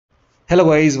Hello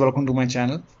guys, welcome to my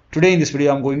channel. Today in this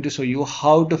video I'm going to show you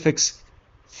how to fix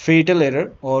fatal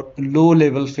error or low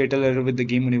level fatal error with the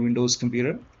game on a Windows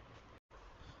computer.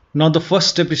 Now the first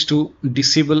step is to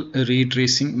disable ray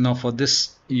tracing. Now for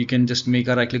this you can just make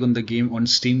a right click on the game on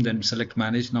Steam, then select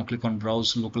manage. Now click on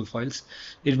browse local files.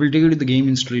 It will take you to the game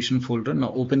installation folder.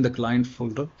 Now open the client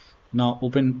folder. Now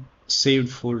open saved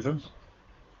folder.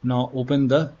 Now open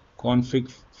the config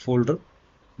folder.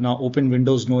 Now open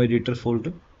Windows no editor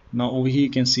folder. Now over here you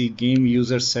can see game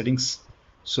user settings,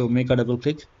 so make a double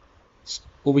click.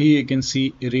 Over here you can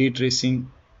see ray tracing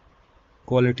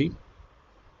quality.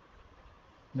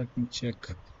 Let me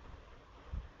check.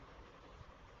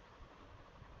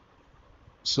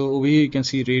 So over here you can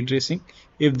see ray tracing.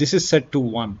 If this is set to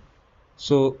 1,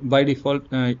 so by default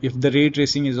if the ray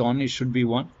tracing is on, it should be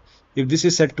 1. If this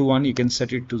is set to 1, you can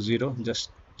set it to 0.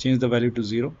 Just change the value to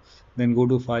 0, then go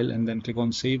to file and then click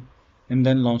on save, and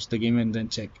then launch the game and then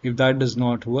check. If that does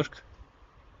not work,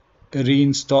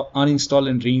 uninstall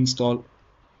and reinstall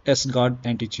SGuard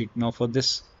Anticheat. Now for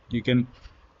this you can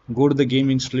go to the game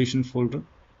installation folder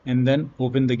and then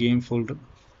open the game folder,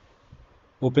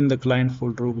 open the client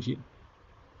folder over here,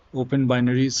 open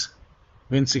binaries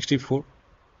Win64,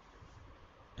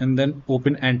 and then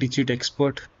open Anticheat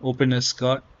expert, open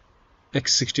SGuard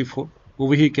x64.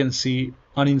 Over here you can see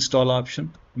uninstall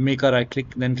option. Make a right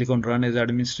click, then click on run as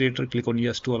administrator, click on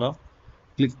yes to allow.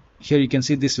 Click here, you can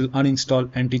see this will uninstall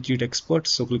Anticheat expert,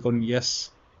 so click on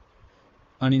yes.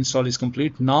 Uninstall is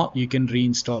complete. Now you can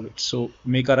reinstall it, so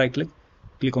make a right click,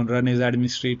 click on run as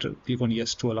administrator, click on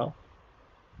yes to allow,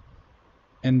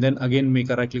 and then again make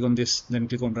a right click on this, then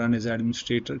click on run as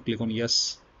administrator, click on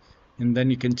yes, and then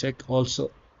you can check.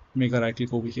 Also make a right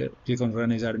click over here, click on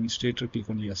run as administrator, click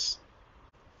on yes.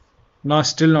 Now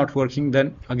still not working,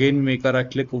 then again make a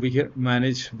right click over here,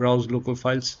 manage browse local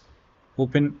files,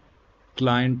 open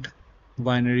client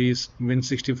binaries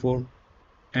Win64,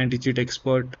 Anticheat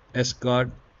expert, SGuard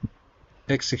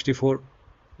x64,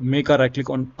 make a right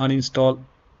click on uninstall,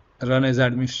 run as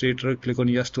administrator, click on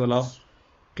yes to allow,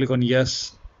 click on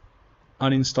yes,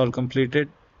 uninstall completed.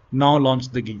 Now launch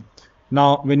the game.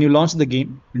 Now when you launch the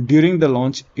game, during the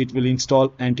launch it will install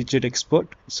Anticheat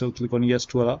expert, so click on yes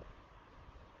to allow,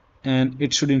 and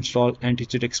it should install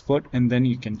Anticheat expert, and then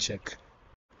you can check.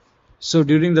 So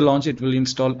during the launch it will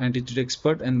install Anticheat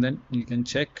expert, and then you can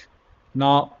check.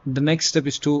 Now the next step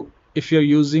is to, if you're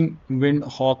using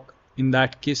Windhawk, in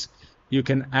that case you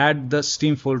can add the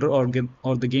Steam folder or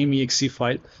the game exe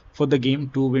file for the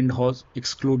game to Windhawk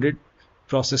excluded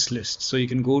process list. So you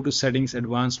can go to settings,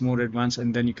 advanced, more advanced,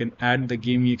 and then you can add the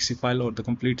game exe file or the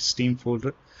complete Steam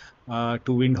folder to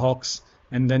Windhawks,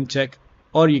 and then check.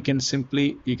 Or you can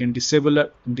simply disable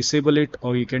it,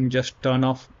 or you can just turn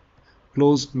off,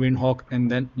 close Windhawk,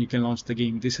 and then you can launch the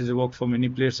game. This has worked for many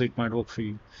players, so it might work for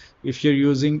you. If you're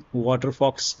using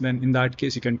waterfox, then in that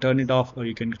case you can turn it off, or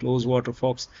you can close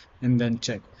waterfox and then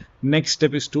check. Next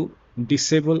step is to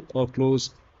disable or close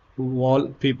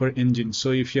wallpaper engine.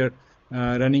 So if you're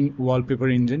running wallpaper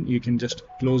engine, you can just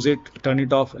close it, turn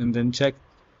it off, and then check.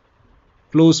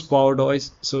 Close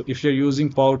PowerToys. So if you're using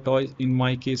PowerToys, in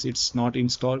my case it's not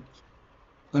installed,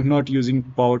 I'm not using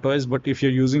PowerToys, but if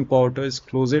you're using PowerToys,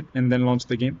 close it and then launch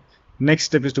the game. Next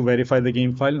step is to verify the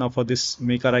game file. Now for this,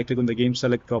 make a right click on the game,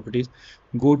 select properties,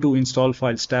 go to install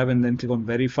files tab, and then click on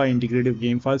verify integrative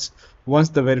game files. Once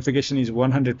the verification is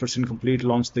 100% complete,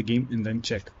 launch the game and then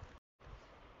check.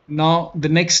 Now the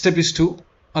next step is to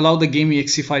allow the game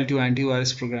exe file to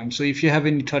antivirus program. So if you have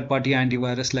any third-party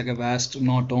antivirus like Avast,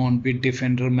 Norton,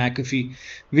 Bitdefender, McAfee,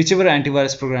 whichever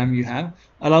antivirus program you have,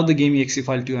 allow the game exe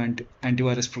file to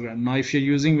antivirus program. Now if you're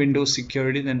using Windows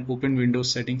security, then open Windows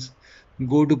settings,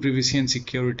 go to privacy and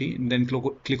security, and then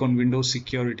click on Windows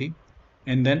security,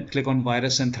 and then click on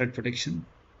virus and threat protection.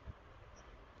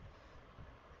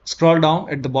 Scroll down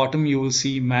at the bottom, you will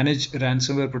see manage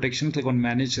ransomware protection. Click on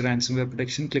manage ransomware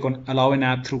protection, click on allow an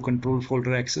app through control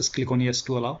folder access, click on yes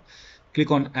to allow,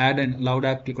 click on add an allowed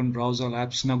app, click on browse all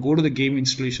apps. Now go to the game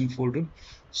installation folder,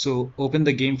 so open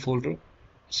the game folder.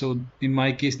 So in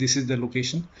my case this is the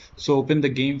location, so open the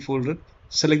game folder,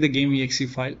 select the game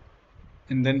exe file,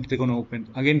 and then click on open.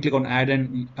 Again click on add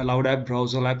an allowed app,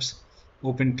 browse all apps,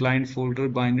 open client folder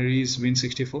binaries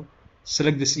Win64,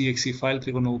 select this exe file,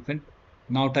 click on open.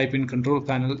 Now type in control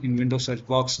panel in Windows search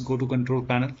box, go to control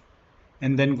panel,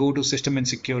 and then go to system and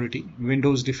security,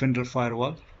 Windows Defender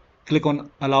firewall. Click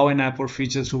on allow an app or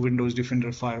features to Windows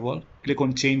Defender firewall. Click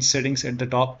on change settings at the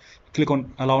top. Click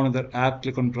on allow another app,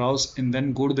 click on browse, and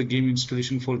then go to the game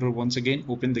installation folder once again,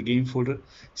 open the game folder,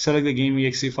 select the game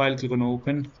exe file, click on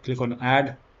open, click on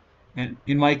add, and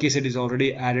in my case it is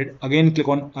already added. Again, click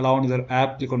on allow another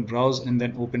app, click on browse, and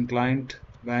then open client,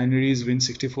 binaries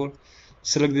win64,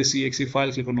 select this exe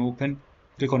file, click on open,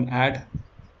 click on add.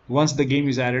 Once the game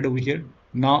is added over here,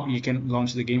 now you can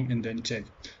launch the game and then check.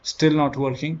 Still not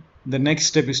working. The next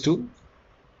step is to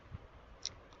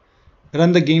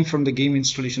run the game from the game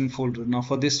installation folder. Now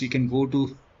for this you can go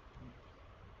to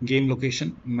game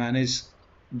location, manage,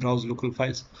 browse local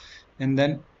files, and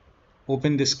then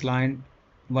open this client,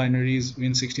 binaries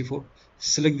win64,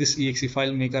 select this exe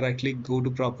file, make a right click, go to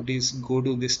properties, go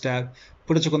to this tab,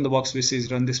 put a check on the box which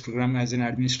says run this program as an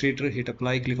administrator, hit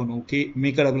apply, click on OK,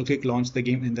 make a double click, launch the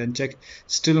game, and then check.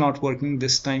 Still not working.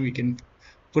 This time you can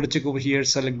put a check over here,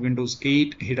 select Windows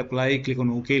 8, hit apply, click on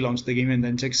OK, launch the game, and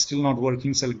then check. Still not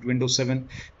working. Select Windows 7,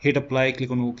 hit apply,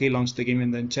 click on OK, launch the game,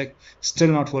 and then check.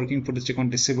 Still not working. Put a check on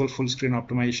disable full screen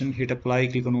optimization, hit apply,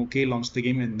 click on OK, launch the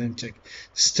game, and then check.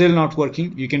 Still not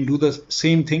working. You can do the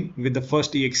same thing with the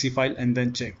first exe file and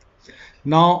then check.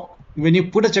 Now when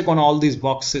you put a check on all these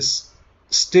boxes,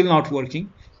 still not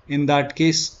working, in that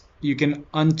case you can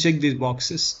uncheck these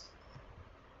boxes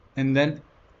and then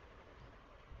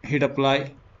hit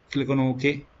apply, click on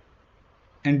OK,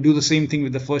 and do the same thing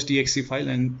with the first exe file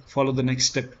and follow the next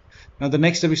step. Now the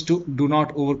next step is to do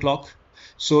not overclock.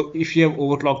 So if you have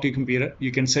overclocked your computer,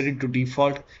 you can set it to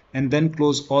default and then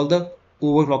close all the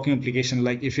overclocking application.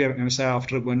 Like if you have MSI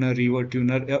Afterburner, Reaver,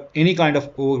 Tuner, any kind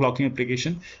of overclocking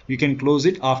application, you can close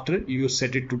it after you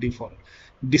set it to default.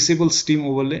 Disable Steam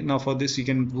overlay. Now for this you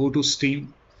can go to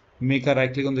Steam, make a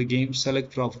right click on the game,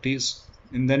 select properties,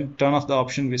 and then turn off the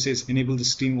option which says enable the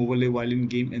Steam overlay while in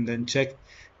game, and then check.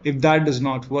 If that does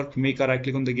not work, make a right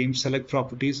click on the game, select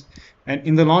properties, and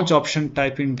in the launch option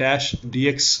type in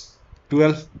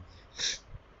 -dx12,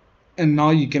 and now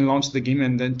you can launch the game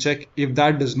and then check. If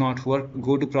that does not work,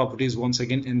 go to properties once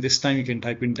again, and this time you can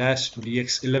type in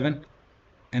 -dx11,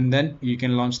 and then you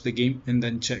can launch the game and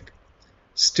then check.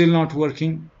 Still not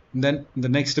working. Then the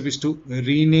next step is to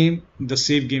rename the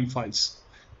save game files.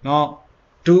 Now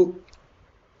to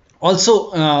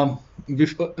also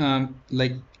before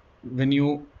like when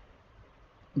you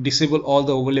disable all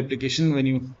the overlay application, when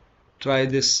you try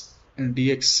this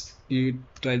you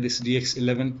try this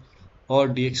dx11 or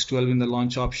dx12 in the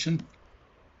launch option.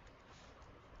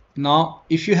 Now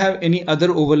if you have any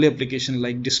other overlay application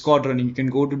like Discord running, you can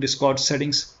go to Discord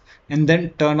settings and then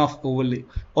turn off overlay,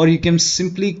 or you can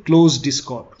simply close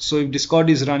Discord. So if Discord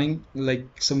is running, like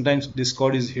sometimes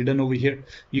Discord is hidden over here,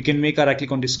 you can make a right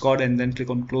click on Discord and then click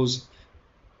on close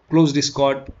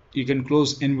Discord. You can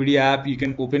close NVIDIA app, you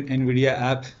can open NVIDIA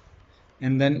app,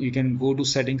 and then you can go to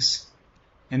settings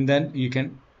and then you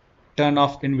can turn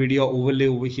off NVIDIA overlay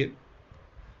over here,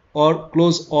 or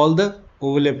close all the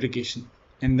overlay application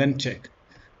and then check.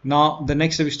 Now the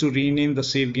next step is to rename the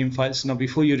save game files. Now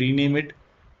before you rename it,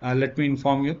 let me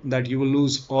inform you that you will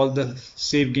lose all the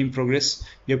save game progress.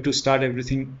 You have to start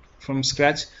everything from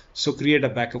scratch, so create a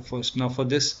backup first. Now for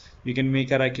this you can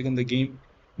make a right click on the game,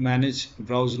 manage,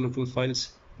 browse local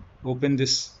files, open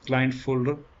this client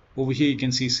folder. Over here you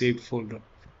can see saved folder.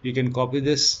 You can copy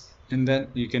this and then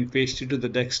you can paste it to the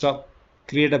desktop,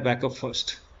 create a backup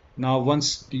first. Now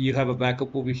once you have a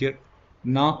backup over here,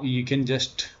 now you can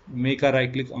just make a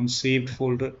right click on saved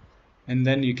folder and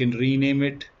then you can rename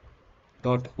it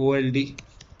 .old,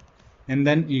 and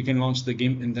then you can launch the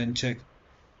game and then check.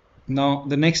 Now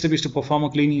the next step is to perform a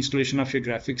clean installation of your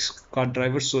graphics card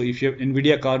driver. So if you have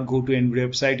NVIDIA card, go to NVIDIA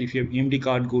website. If you have AMD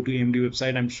card, go to AMD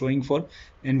website. I'm showing for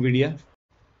NVIDIA.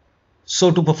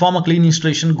 So to perform a clean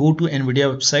installation, go to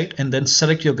NVIDIA website and then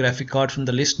select your graphic card from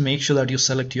the list. Make sure that you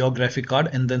select your graphic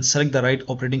card and then select the right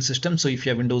operating system. So if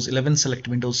you have Windows 11, select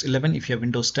Windows 11. If you have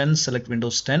Windows 10, select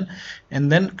Windows 10,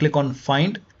 and then click on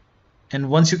Find. And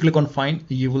once you click on Find,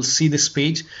 you will see this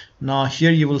page. Now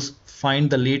here you will find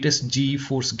the latest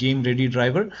GeForce Game Ready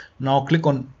driver. Now click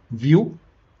on View,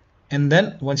 and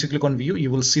then once you click on View, you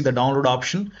will see the download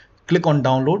option. Click on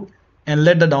Download and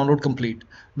let the download complete.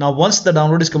 Now once the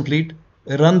download is complete,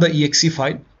 run the exe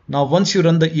file. Now once you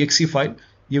run the exe file,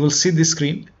 you will see this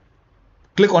screen.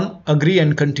 Click on Agree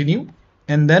and Continue,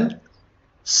 and then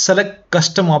select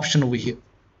Custom option over here.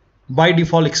 By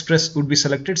default Express would be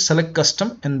selected. Select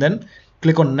Custom and then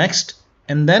click on Next,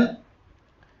 and then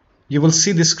you will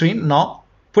see this screen. Now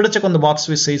put a check on the box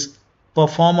which says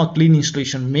perform a clean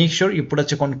installation. Make sure you put a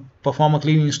check on perform a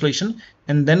clean installation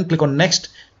and then click on Next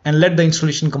and let the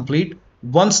installation complete.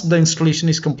 Once the installation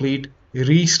is complete,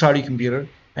 restart your computer,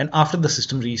 and after the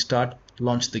system restart,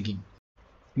 launch the game.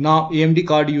 Now AMD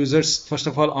card users, first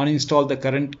of all uninstall the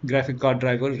current graphic card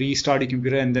driver, restart your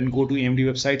computer, and then go to AMD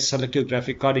website, select your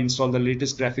graphic card, install the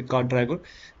latest graphic card driver,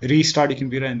 restart your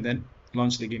computer, and then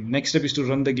launch the game. Next step is to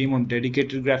run the game on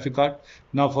dedicated graphic card.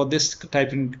 Now for this,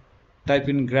 type in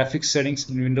graphics settings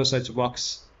in Windows search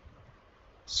box.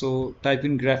 So type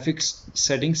in graphics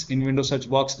settings in Windows search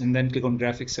box and then click on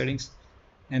graphics settings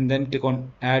and then click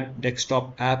on add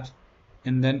desktop app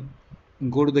and then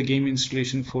go to the game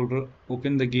installation folder,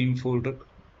 open the game folder,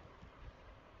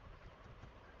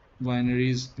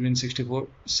 binaries Win64,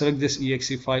 select this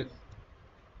exe file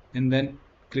and then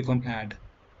click on add.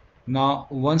 Now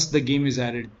once the game is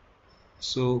added,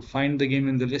 so find the game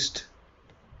in the list.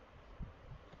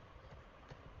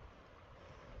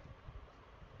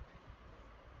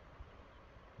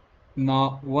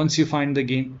 Now once you find the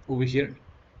game over here,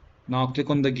 now click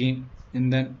on the game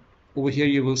and then over here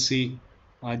you will see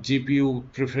GPU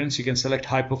preference. You can select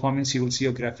high performance. You will see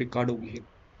your graphic card over here.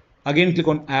 Again click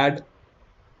on add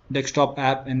desktop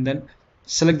app and then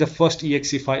select the first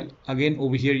exe file. Again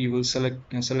over here you will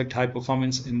select high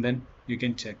performance and then you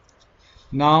can check.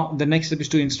 Now the next step is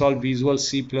to install Visual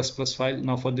C++ file.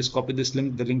 Now for this, copy this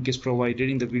link. The link is provided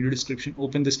in the video description.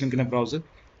 Open this link in a browser.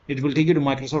 It will take you to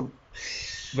Microsoft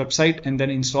website and then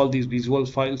install these visual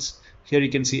files. Here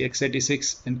you can see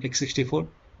x86 and x64.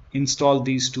 Install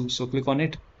these two. So click on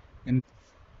it and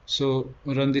so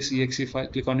run this exe file.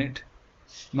 Click on it.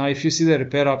 Now if you see the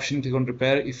repair option, click on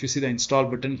repair. If you see the install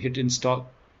button, hit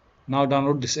install. Now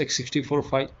download this x64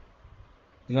 file.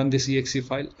 Run this exe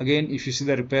file. Again, if you see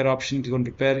the repair option, click on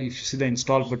repair. If you see the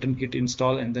install button, hit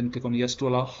install and then click on yes to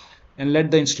allow and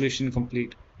let the installation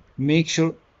complete. Make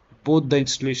sure both the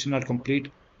installation are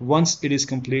complete. Once it is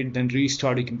complete, then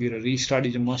restart your computer. Restart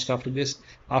is a must after this.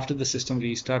 After the system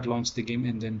restart, launch the game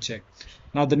and then check.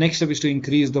 Now the next step is to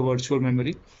increase the virtual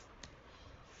memory.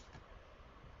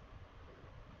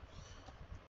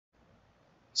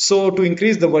 So to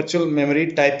increase the virtual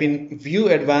memory, type in View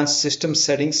Advanced System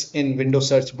Settings in Windows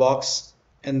search box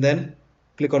and then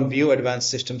click on View Advanced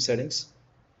System Settings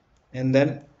and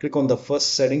then click on the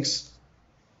first settings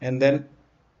and then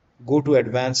go to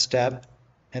Advanced tab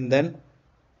and then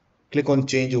click on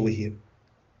Change over here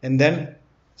and then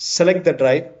select the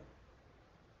drive.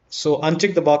 So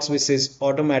uncheck the box which says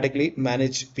automatically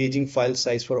manage paging file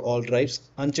size for all drives.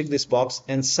 Uncheck this box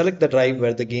and select the drive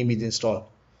where the game is installed.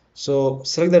 So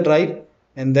select the drive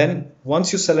and then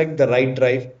once you select the right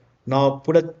drive, now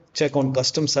put a check on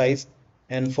custom size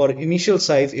and for initial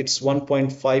size it's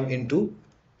 1.5 into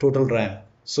total RAM.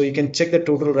 So you can check the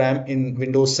total RAM in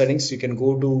Windows settings. You can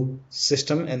go to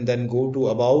system and then go to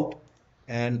about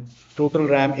and total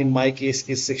RAM in my case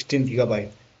is 16 GB.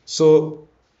 So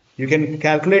you can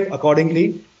calculate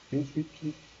accordingly.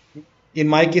 In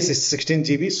my case it's 16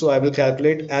 GB, so I will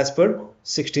calculate as per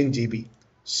 16 GB.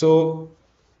 So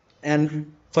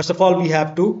and first of all we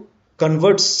have to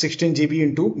convert 16 GB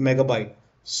into megabyte.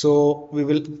 So we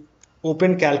will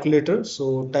open calculator.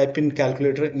 So type in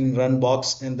calculator in run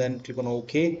box and then click on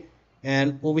OK.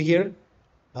 And over here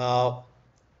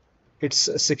it's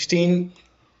 16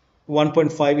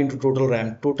 1.5 into total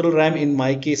RAM. Total RAM in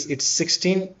my case it's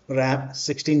 16 RAM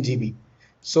 16 GB.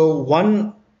 So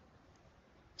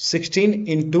 16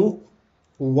 into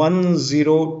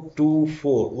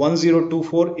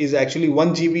 1024 is actually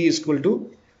 1 GB is equal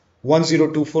to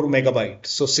 1024 megabyte.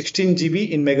 So 16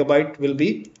 GB in megabyte will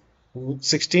be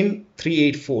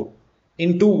 16384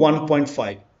 into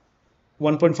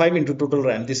 1.5 into total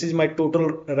RAM. This is my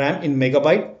total RAM in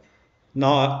megabyte.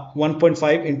 Now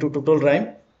 1.5 into total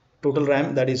RAM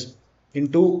that is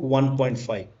into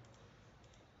 1.5.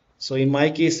 So in my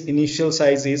case initial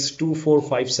size is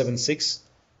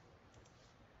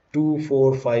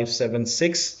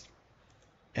 24576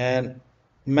 and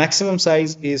maximum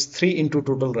size is 3 into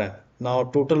total RAM. Now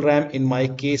total RAM in my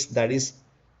case that is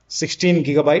 16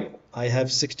 GB. I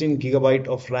have 16 GB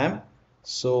of RAM.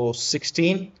 So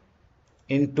 16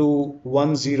 into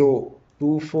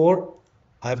 1024.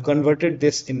 I have converted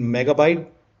this in megabyte.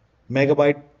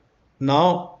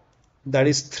 Now that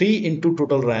is 3 into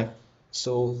total RAM.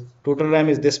 So total RAM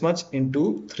is this much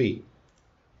into 3.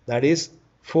 That is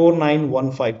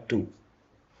 49152.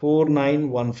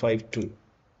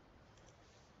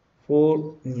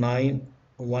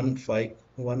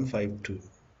 49152.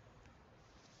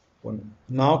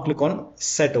 Now click on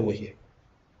set over here.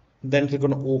 Then click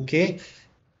on OK.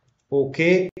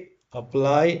 OK.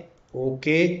 Apply.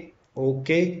 OK.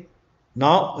 OK.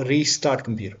 Now restart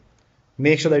computer.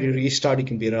 Make sure that you restart your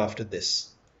computer after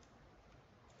this.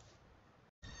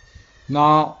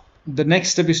 Now the next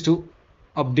step is to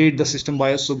update the system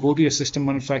BIOS. So go to your system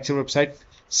manufacturer website,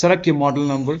 select your model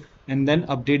number and then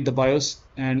update the BIOS.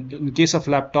 And in case of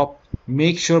laptop,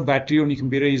 make sure battery on your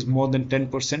computer is more than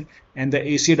 10% and the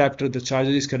AC adapter, the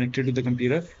charger, is connected to the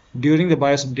computer. During the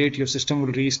BIOS update, your system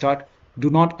will restart Do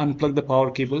not unplug the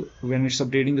power cable when it's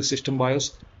updating the system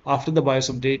BIOS. After the BIOS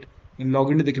update, you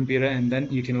log into the computer and then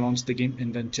you can launch the game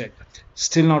and then check.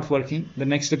 Still not working. The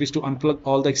next step is to unplug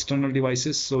all the external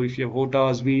devices. So if you have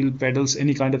HOTAS, wheel, pedals,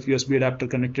 any kind of USB adapter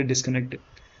connected, disconnect it.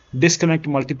 Disconnect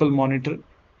multiple monitor.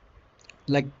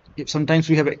 Like if sometimes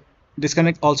we have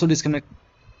disconnect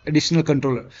additional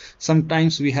controller.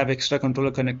 Sometimes we have extra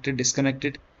controller connected,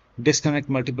 disconnected. Disconnect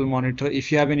multiple monitor.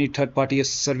 If you have any third-party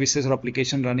services or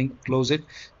application running, close it.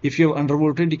 If you have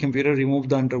undervolted the computer, remove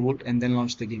the undervolt and then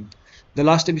launch the game. The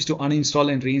last step is to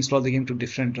uninstall and reinstall the game to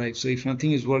different drives. So if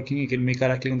nothing is working, you can make a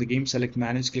right click on the game, select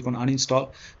manage, click on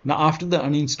uninstall. Now after the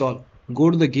uninstall, go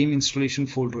to the game installation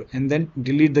folder and then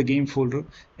delete the game folder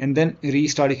and then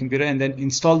restart your computer and then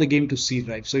install the game to C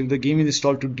drive. So if the game is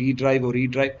installed to D drive or E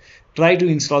drive, try to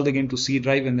install the game to C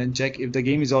drive and then check. If the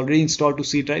game is already installed to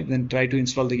C drive, then try to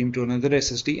install the game to another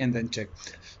SSD and then check.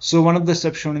 So one of the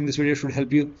steps shown in this video should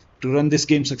help you to run this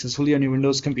game successfully on your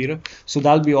Windows computer. So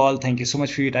that'll be all. Thank you so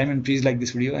much for your time, and please like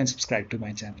this video and subscribe to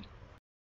my channel.